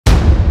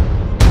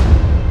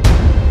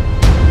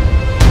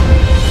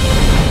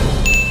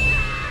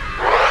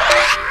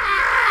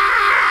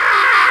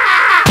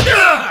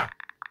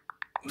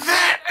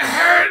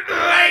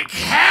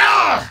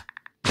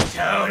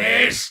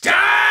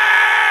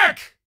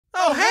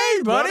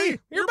Hey, buddy,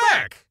 you're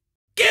back.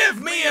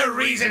 Give me a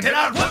reason to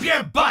not whoop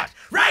your butt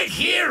right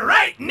here,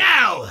 right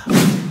now!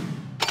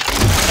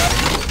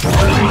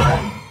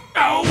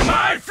 Oh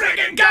my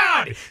friggin'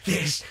 god!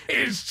 This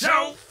is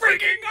so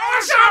freaking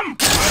awesome!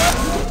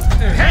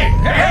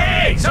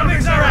 Hey!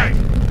 Something's alright!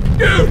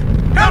 Dude,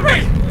 help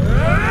me!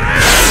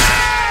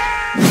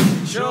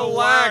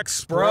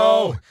 Chillax,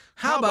 bro.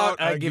 How about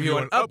I give you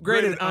an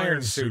upgraded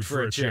iron suit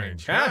for a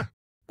change, huh?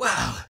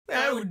 Wow,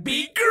 that would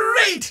be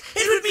great!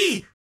 It would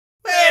be...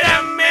 Wait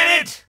a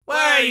minute!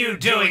 Why are you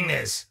doing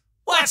this?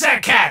 What's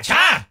that catch,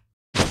 huh?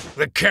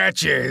 The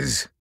catch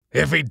is,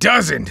 if he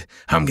doesn't,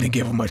 I'm gonna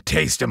give him a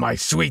taste of my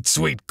sweet,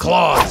 sweet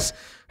claws.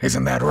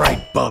 Isn't that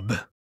right, bub?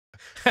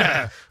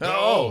 Hey,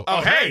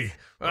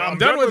 I'm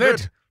done with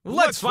it.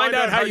 Let's find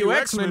out how you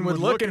X-Men would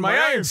look in my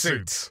iron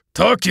suits.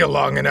 Took you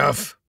long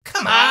enough.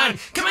 Come on,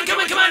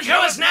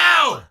 show us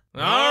now!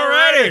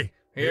 Alrighty,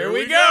 here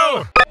we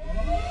go.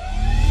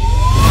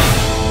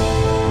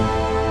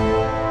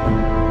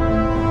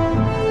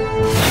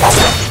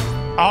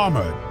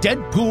 Armored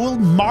Deadpool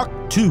Mark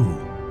II.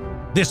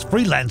 This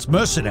freelance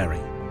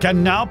mercenary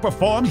can now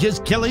perform his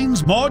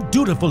killings more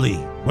dutifully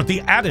with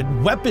the added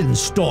weapon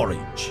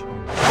storage.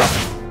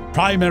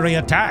 Primary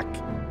attack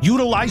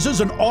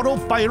utilizes an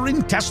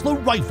auto-firing Tesla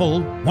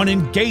rifle when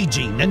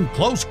engaging in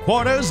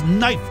close-quarters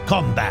knife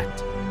combat.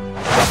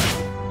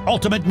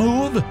 Ultimate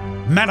move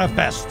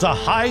manifests a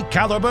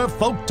high-caliber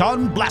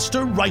photon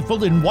blaster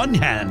rifle in one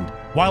hand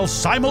while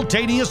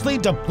simultaneously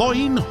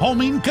deploying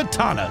homing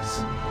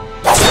katanas.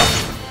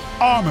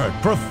 Armored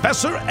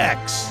Professor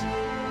X.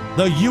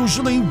 The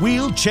usually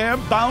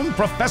wheelchair-bound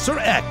Professor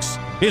X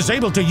is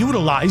able to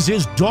utilize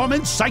his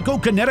dormant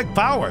psychokinetic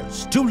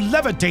powers to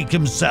levitate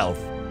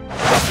himself.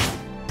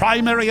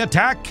 Primary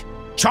attack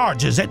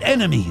charges at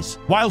enemies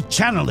while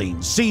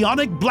channeling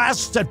psionic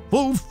blasts at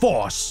full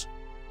force.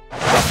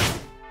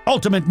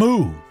 Ultimate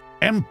move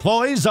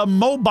employs a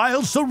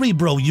mobile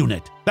cerebro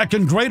unit that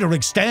can greater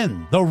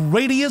extend the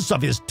radius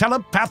of his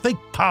telepathic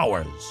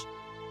powers.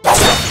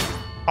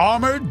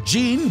 Armored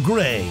Jean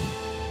Grey,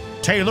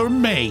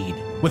 tailor-made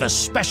with a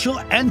special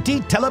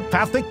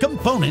anti-telepathic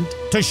component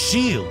to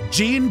shield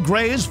Jean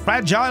Grey's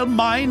fragile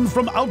mind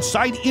from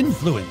outside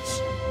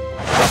influence.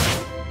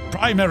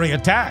 Primary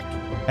attack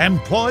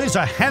employs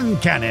a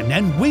hand cannon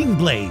and wing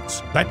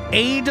blades that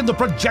aid in the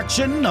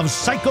projection of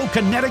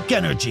psychokinetic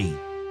energy.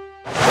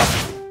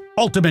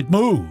 Ultimate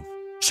move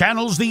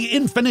channels the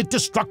infinite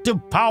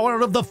destructive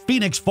power of the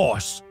Phoenix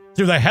Force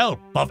through the help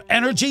of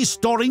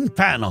energy-storing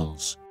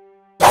panels.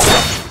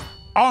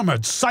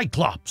 Armored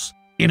Cyclops.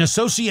 In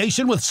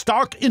association with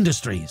Stark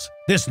Industries,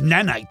 this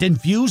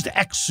nanite-infused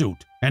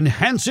X-suit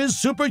enhances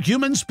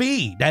superhuman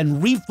speed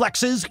and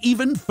reflexes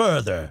even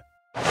further.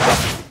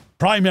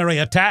 Primary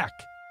attack.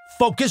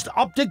 Focused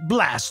optic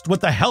blast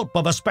with the help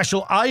of a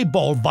special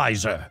eyeball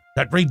visor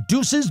that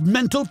reduces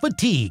mental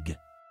fatigue.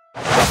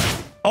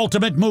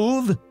 Ultimate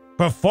move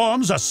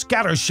performs a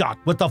scatter shot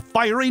with the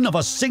firing of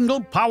a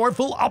single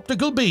powerful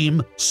optical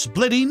beam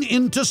splitting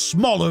into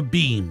smaller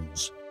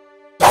beams.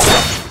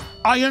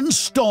 Iron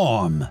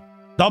Storm.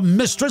 The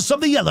mistress of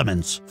the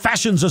elements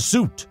fashions a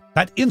suit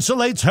that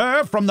insulates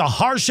her from the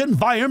harsh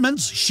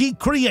environments she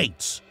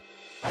creates.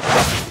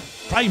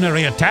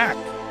 Primary attack.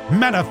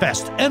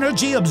 Manifest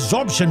energy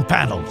absorption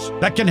panels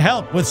that can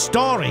help with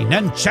storing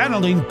and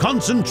channeling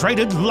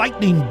concentrated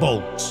lightning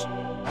bolts.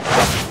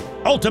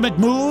 Ultimate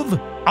move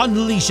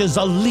unleashes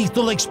a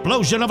lethal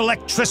explosion of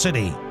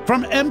electricity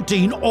from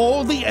emptying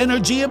all the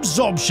energy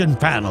absorption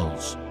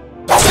panels.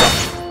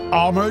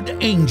 Armored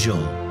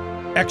Angel.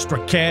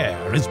 Extra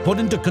care is put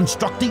into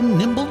constructing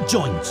nimble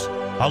joints,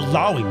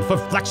 allowing for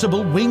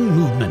flexible wing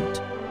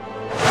movement.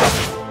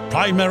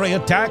 Primary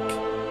attack.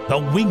 The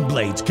wing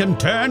blades can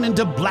turn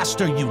into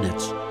blaster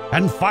units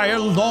and fire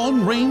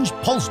long-range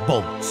pulse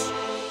bolts.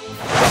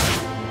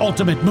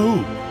 Ultimate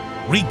move.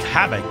 Wreak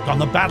havoc on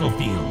the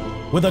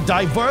battlefield with a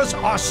diverse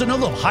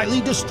arsenal of highly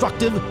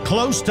destructive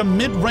close to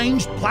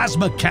mid-range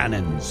plasma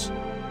cannons.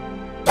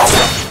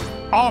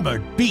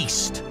 Armored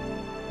Beast.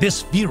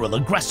 This feral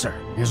aggressor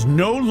is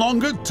no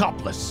longer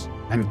topless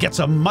and gets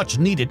a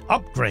much-needed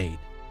upgrade.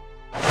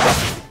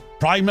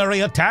 Primary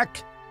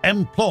attack.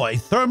 Employ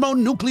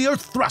thermonuclear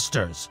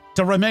thrusters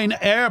to remain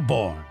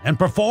airborne and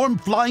perform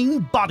flying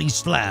body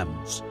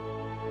slams.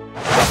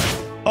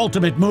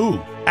 Ultimate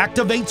move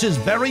activates his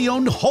very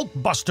own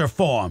Hulkbuster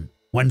form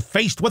when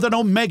faced with an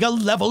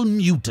Omega-level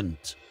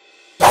mutant.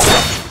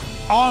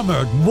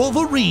 Armored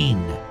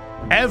Wolverine.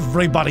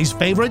 Everybody's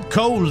favorite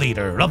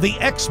co-leader of the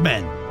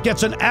X-Men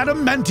gets an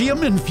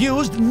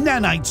adamantium-infused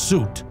nanite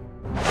suit.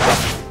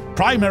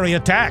 Primary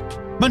attack.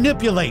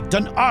 Manipulate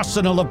an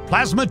arsenal of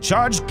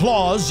plasma-charged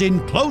claws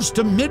in close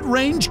to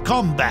mid-range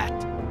combat.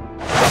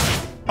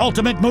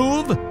 Ultimate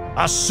move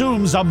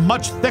assumes a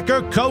much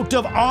thicker coat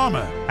of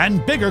armor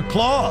and bigger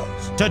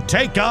claws to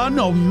take on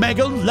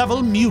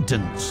Omega-level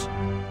mutants.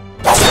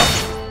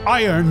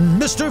 Iron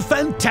Mr.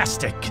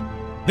 Fantastic.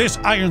 This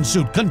iron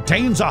suit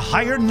contains a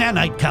higher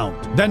nanite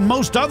count than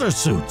most other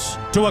suits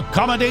to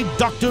accommodate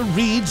Dr.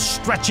 Reed's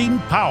stretching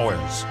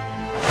powers.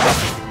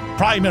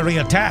 Primary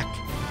attack.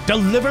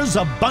 Delivers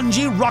a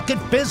bungee rocket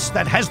fist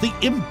that has the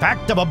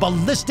impact of a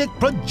ballistic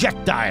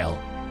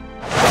projectile.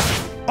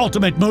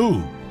 Ultimate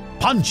move.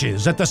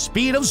 Punches at the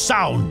speed of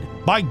sound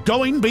by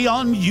going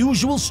beyond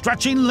usual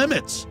stretching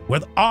limits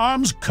with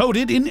arms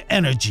coated in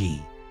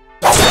energy.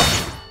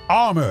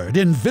 Armored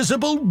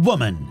Invisible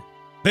Woman.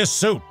 This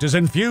suit is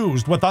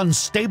infused with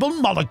unstable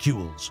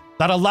molecules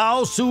that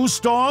allow Sue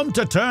Storm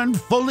to turn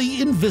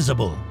fully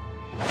invisible.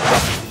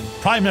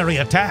 Primary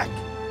attack.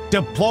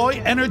 Deploy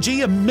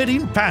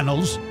energy-emitting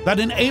panels that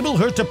enable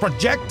her to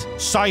project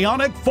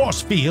psionic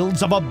force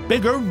fields of a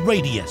bigger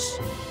radius.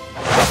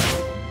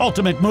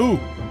 Ultimate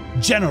move.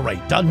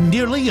 Generate a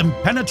nearly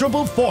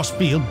impenetrable force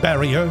field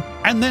barrier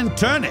and then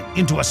turn it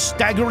into a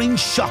staggering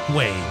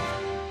shockwave.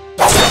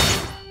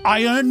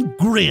 Iron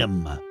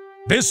Grim.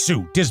 This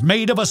suit is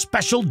made of a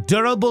special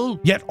durable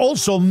yet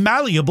also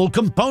malleable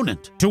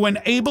component to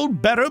enable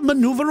better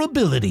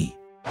maneuverability.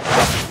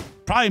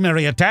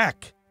 Primary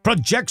attack.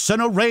 Projects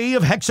an array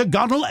of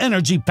hexagonal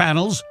energy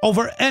panels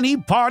over any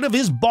part of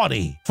his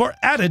body for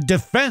added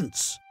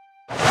defense.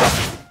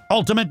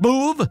 Ultimate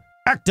move.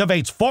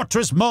 Activates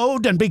Fortress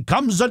Mode and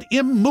becomes an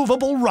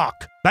immovable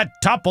rock that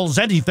topples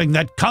anything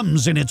that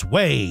comes in its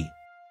way.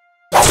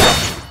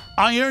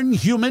 Iron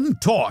Human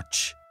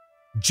Torch.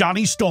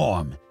 Johnny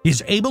Storm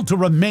is able to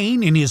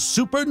remain in his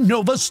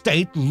supernova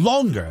state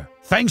longer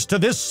thanks to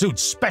this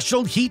suit's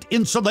special heat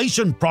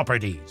insulation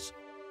properties.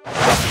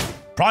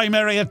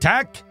 Primary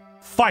attack.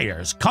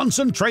 Fires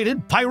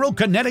concentrated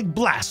pyrokinetic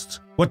blasts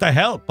with the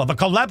help of a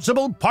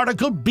collapsible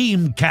particle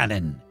beam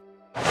cannon.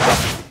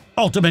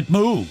 Ultimate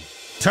move.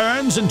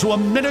 Turns into a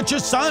miniature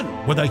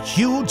sun with a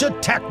huge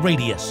attack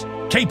radius,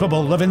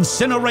 capable of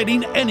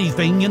incinerating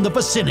anything in the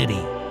vicinity.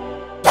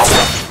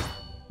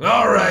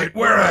 All right,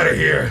 we're out of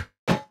here.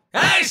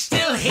 I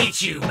still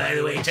hate you, by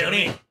the way,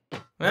 Tony.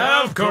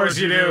 Of course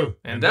you do.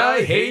 And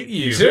I hate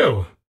you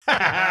too.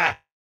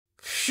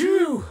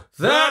 Phew,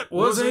 that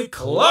was a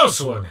close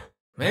one.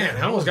 Man,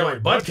 I almost got my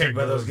butt kicked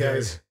by those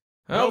guys.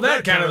 I hope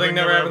that kind of thing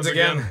never happens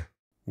again.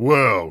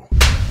 Well,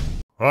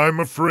 I'm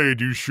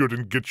afraid you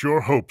shouldn't get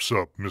your hopes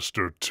up,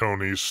 Mr.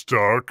 Tony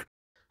Stark.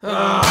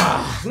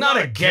 Not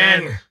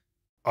again.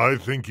 I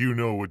think you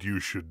know what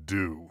you should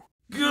do.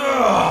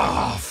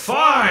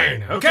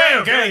 Fine.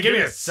 Okay, give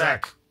me a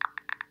sec.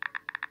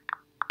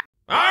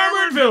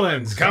 Armored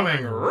villains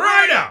coming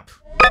right up.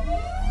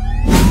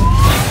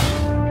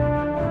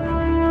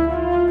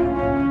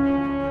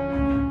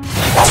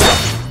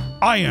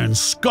 Iron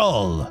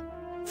Skull.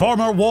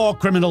 Former war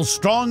criminal's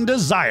strong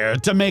desire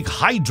to make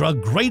Hydra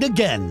great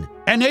again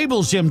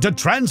enables him to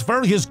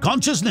transfer his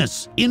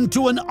consciousness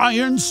into an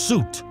iron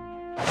suit.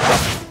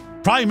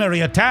 Primary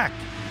attack.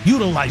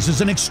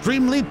 Utilizes an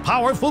extremely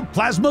powerful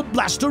plasma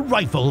blaster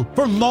rifle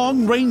for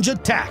long-range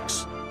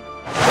attacks.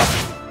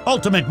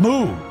 Ultimate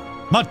move.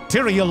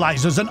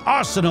 Materializes an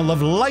arsenal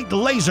of light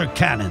laser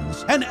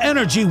cannons and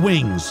energy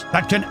wings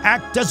that can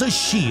act as a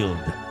shield.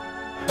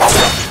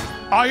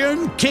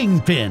 Iron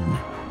Kingpin.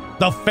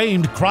 The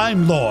famed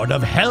crime lord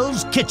of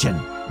Hell's Kitchen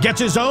gets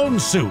his own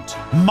suit,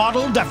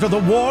 modeled after the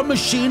War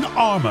Machine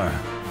armor.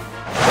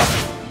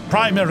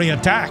 Primary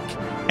attack.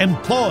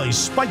 Employs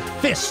spiked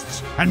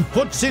fists and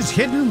puts his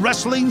hidden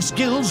wrestling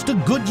skills to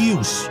good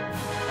use.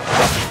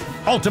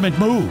 Ultimate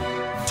move.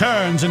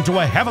 Turns into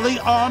a heavily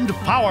armed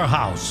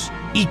powerhouse,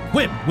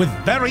 equipped with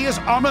various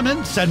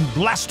armaments and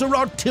blaster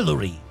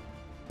artillery.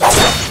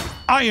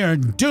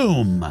 Iron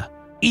Doom.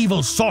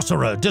 Evil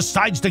sorcerer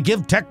decides to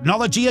give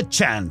technology a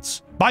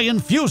chance by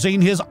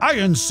infusing his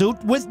iron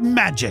suit with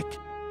magic.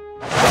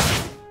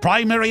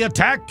 Primary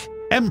attack.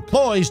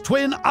 Employs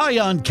twin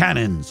ion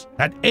cannons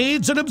that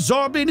aids in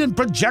absorbing and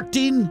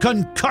projecting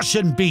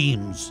concussion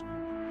beams.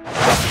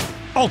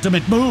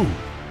 Ultimate move.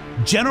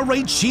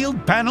 Generates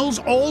shield panels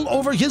all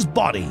over his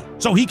body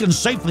so he can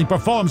safely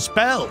perform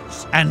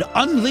spells and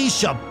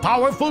unleash a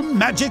powerful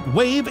magic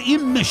wave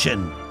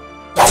emission.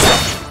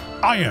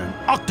 Iron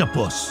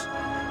Octopus.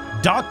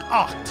 Doc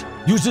Oct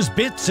uses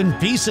bits and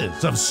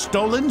pieces of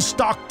stolen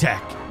stock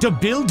tech to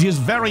build his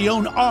very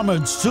own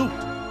armored suit.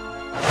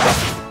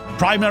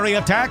 Primary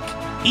attack.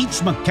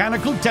 Each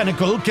mechanical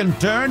tentacle can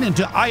turn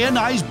into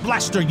ionized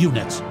blaster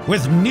units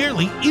with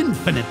nearly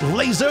infinite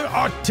laser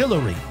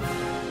artillery.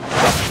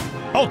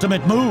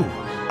 Ultimate move.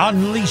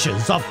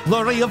 Unleashes a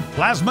flurry of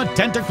plasma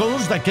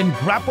tentacles that can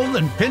grapple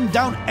and pin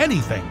down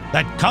anything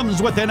that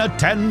comes within a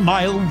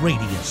 10-mile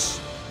radius.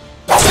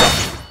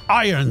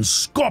 Iron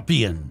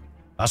Scorpion.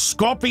 A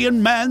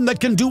scorpion man that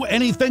can do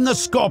anything a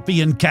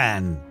scorpion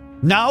can.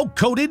 Now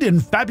coated in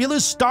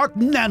fabulous Stark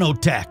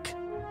nanotech.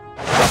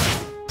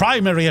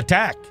 Primary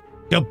attack.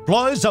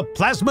 Deploys a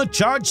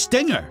plasma-charged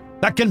stinger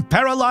that can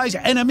paralyze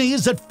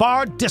enemies at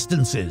far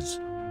distances.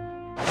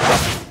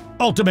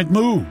 Ultimate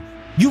move.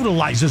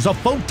 Utilizes a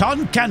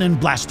photon cannon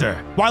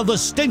blaster while the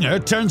stinger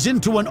turns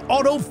into an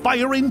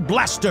auto-firing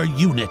blaster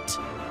unit.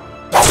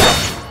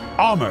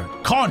 Armored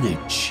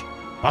Carnage.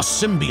 A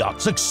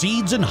symbiote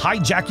succeeds in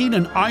hijacking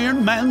an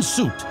Iron Man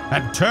suit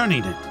and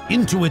turning it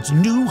into its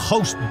new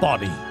host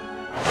body.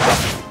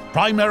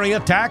 Primary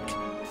attack.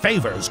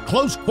 favors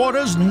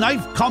close-quarters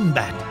knife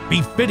combat,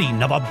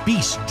 befitting of a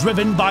beast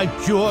driven by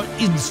pure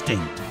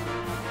instinct.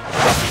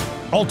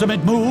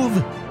 Ultimate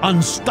move,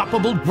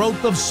 unstoppable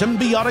growth of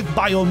symbiotic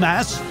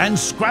biomass and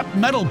scrap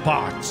metal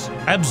parts,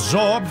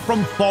 absorbed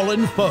from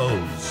fallen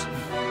foes.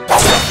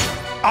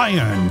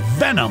 Iron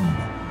Venom,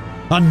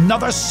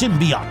 another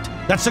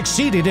symbiote that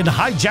succeeded in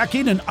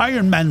hijacking an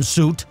Iron Man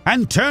suit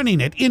and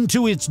turning it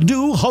into its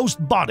new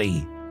host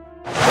body.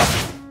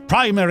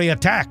 Primary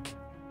attack,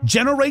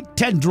 generate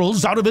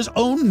tendrils out of his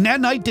own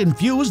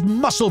nanite-infused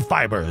muscle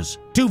fibers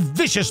to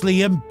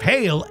viciously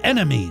impale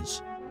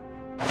enemies.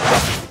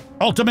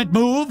 Ultimate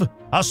move,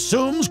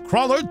 assumes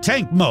crawler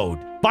tank mode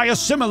by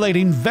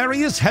assimilating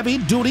various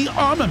heavy-duty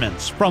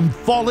armaments from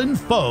fallen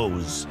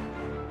foes.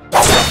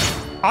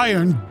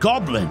 Iron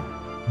Goblin,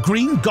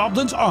 Green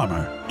Goblin's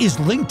armor is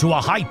linked to a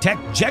high-tech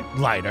jet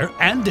glider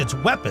and its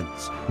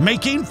weapons,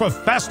 making for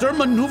faster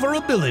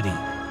maneuverability.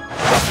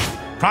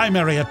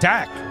 Primary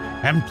attack,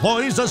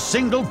 employs a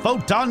single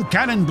photon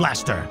cannon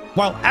blaster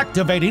while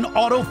activating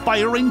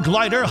auto-firing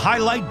glider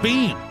highlight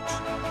beams.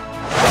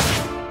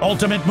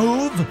 Ultimate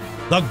move,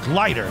 the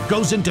glider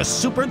goes into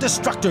super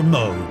destructor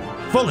mode,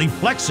 fully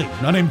flexing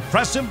an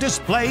impressive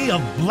display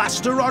of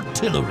blaster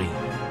artillery.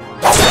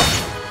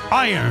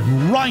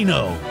 Iron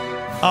Rhino,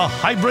 a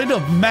hybrid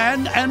of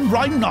man and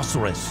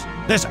rhinoceros.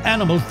 This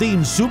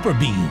animal-themed super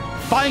being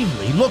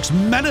finally looks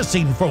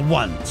menacing for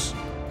once.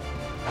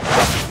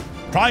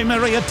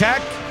 Primary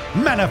attack,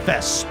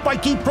 manifests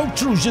spiky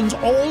protrusions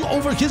all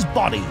over his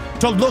body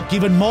to look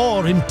even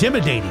more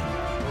intimidating.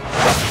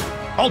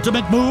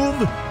 Ultimate move,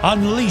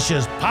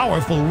 unleashes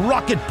powerful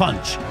rocket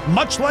punch,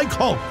 much like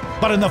Hulk,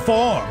 but in the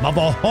form of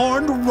a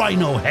horned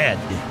rhino head.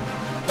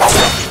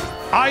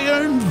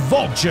 Iron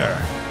Vulture.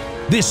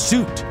 This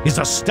suit is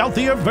a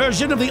stealthier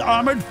version of the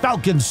armored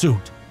Falcon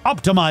suit,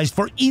 optimized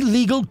for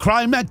illegal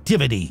crime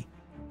activity.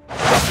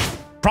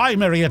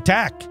 Primary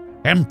attack,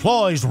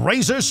 employs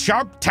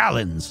razor-sharp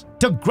talons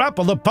to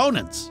grapple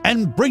opponents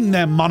and bring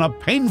them on a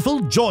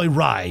painful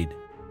joyride.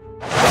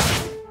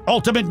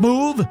 Ultimate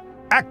move,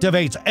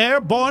 activates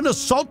airborne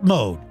assault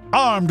mode,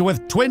 armed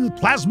with twin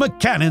plasma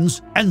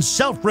cannons and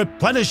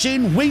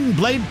self-replenishing wing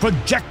blade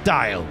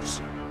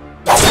projectiles.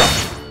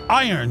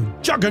 Iron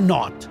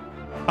Juggernaut,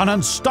 an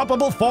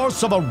unstoppable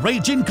force of a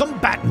raging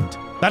combatant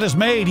that is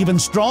made even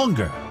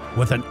stronger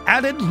with an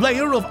added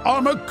layer of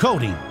armor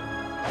coating.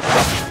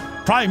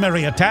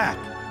 Primary attack,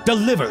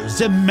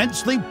 delivers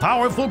immensely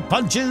powerful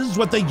punches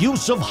with the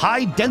use of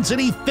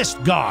high-density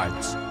fist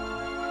guards.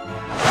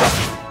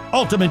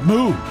 Ultimate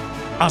move,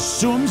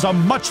 assumes a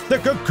much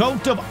thicker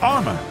coat of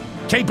armor,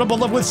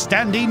 capable of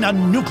withstanding a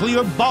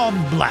nuclear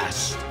bomb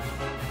blast.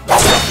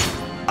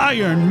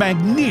 Iron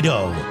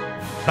Magneto,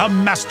 the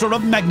master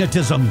of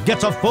magnetism,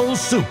 gets a full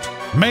suit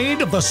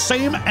made of the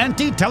same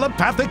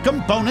anti-telepathic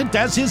component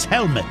as his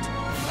helmet.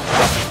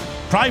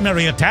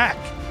 Primary attack,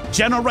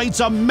 generates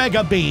a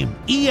Mega Beam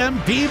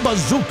EMP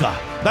bazooka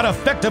that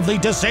effectively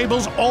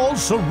disables all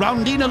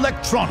surrounding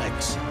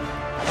electronics.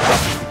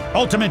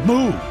 Ultimate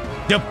move,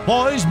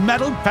 deploys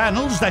metal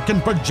panels that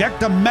can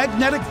project a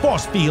magnetic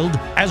force field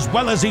as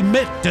well as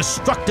emit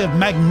destructive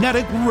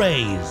magnetic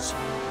rays.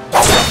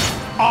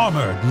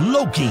 Armored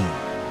Loki,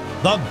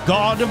 the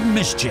god of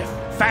mischief,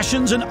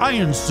 fashions an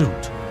iron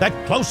suit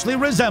that closely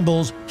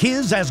resembles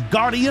his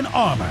Asgardian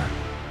armor.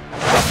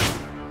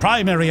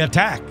 Primary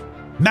attack,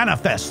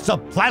 manifests a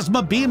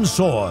plasma beam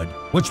sword,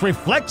 which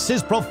reflects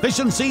his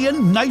proficiency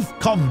in knife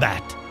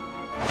combat.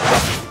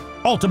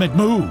 Ultimate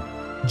move,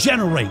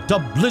 generate a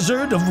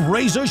blizzard of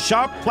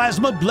razor-sharp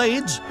plasma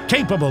blades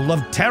capable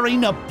of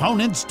tearing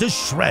opponents to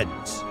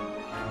shreds.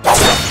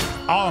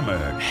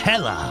 Armored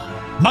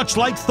Hela, much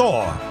like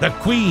Thor, the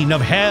Queen of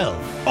Hell,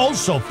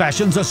 also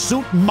fashions a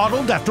suit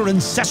modeled after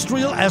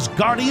ancestral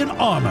Asgardian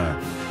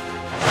armor.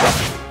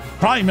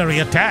 Primary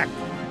attack,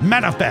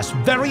 manifests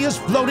various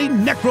floating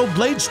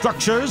necroblade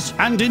structures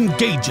and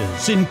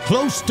engages in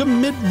close to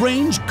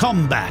mid-range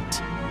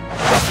combat.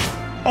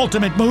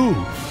 Ultimate move,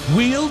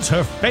 wields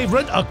her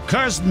favorite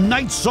accursed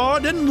knight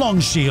sword and long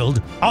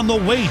shield on the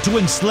way to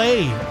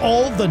enslave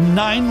all the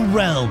 9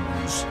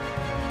 realms.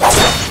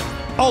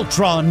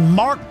 Ultron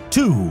Mark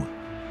II,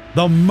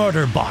 the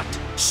murder bot,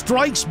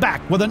 strikes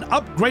back with an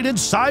upgraded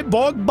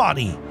cyborg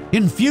body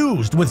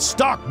infused with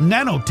stock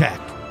nanotech.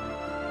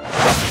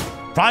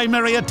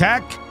 Primary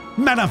attack,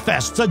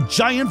 manifests a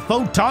giant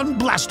photon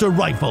blaster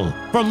rifle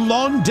for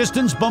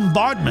long-distance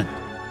bombardment.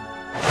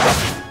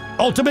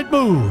 Ultimate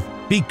move,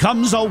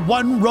 becomes a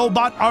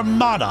one-robot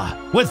armada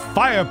with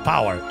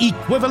firepower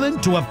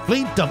equivalent to a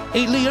fleet of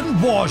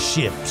alien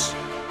warships.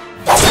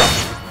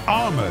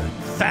 Armored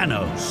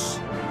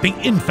Thanos, the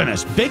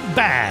infamous Big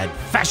Bad,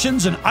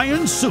 fashions an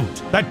iron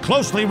suit that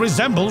closely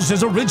resembles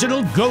his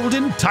original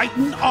Golden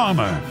Titan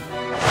armor.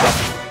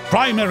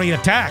 Primary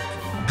attack,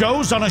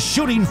 goes on a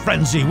shooting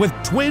frenzy with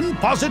twin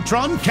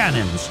positron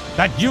cannons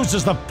that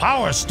uses the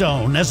Power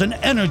Stone as an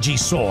energy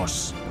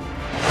source.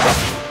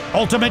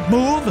 Ultimate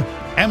move,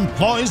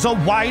 employs a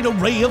wide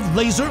array of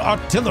laser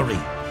artillery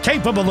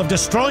capable of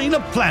destroying a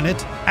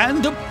planet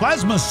and a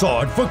plasma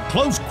sword for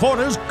close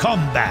quarters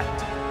combat.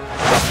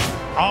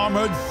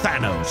 Armored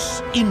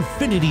Thanos,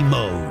 Infinity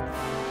Mode.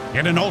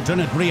 In an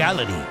alternate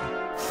reality,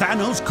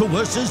 Thanos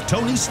coerces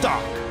Tony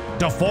Stark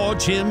to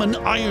forge him an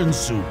iron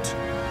suit.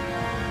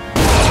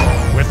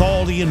 With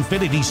all the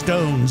Infinity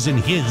Stones in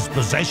his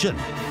possession,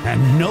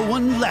 and no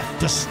one left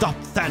to stop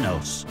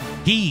Thanos,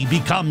 he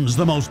becomes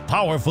the most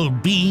powerful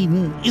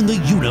being in the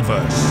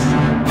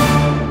universe.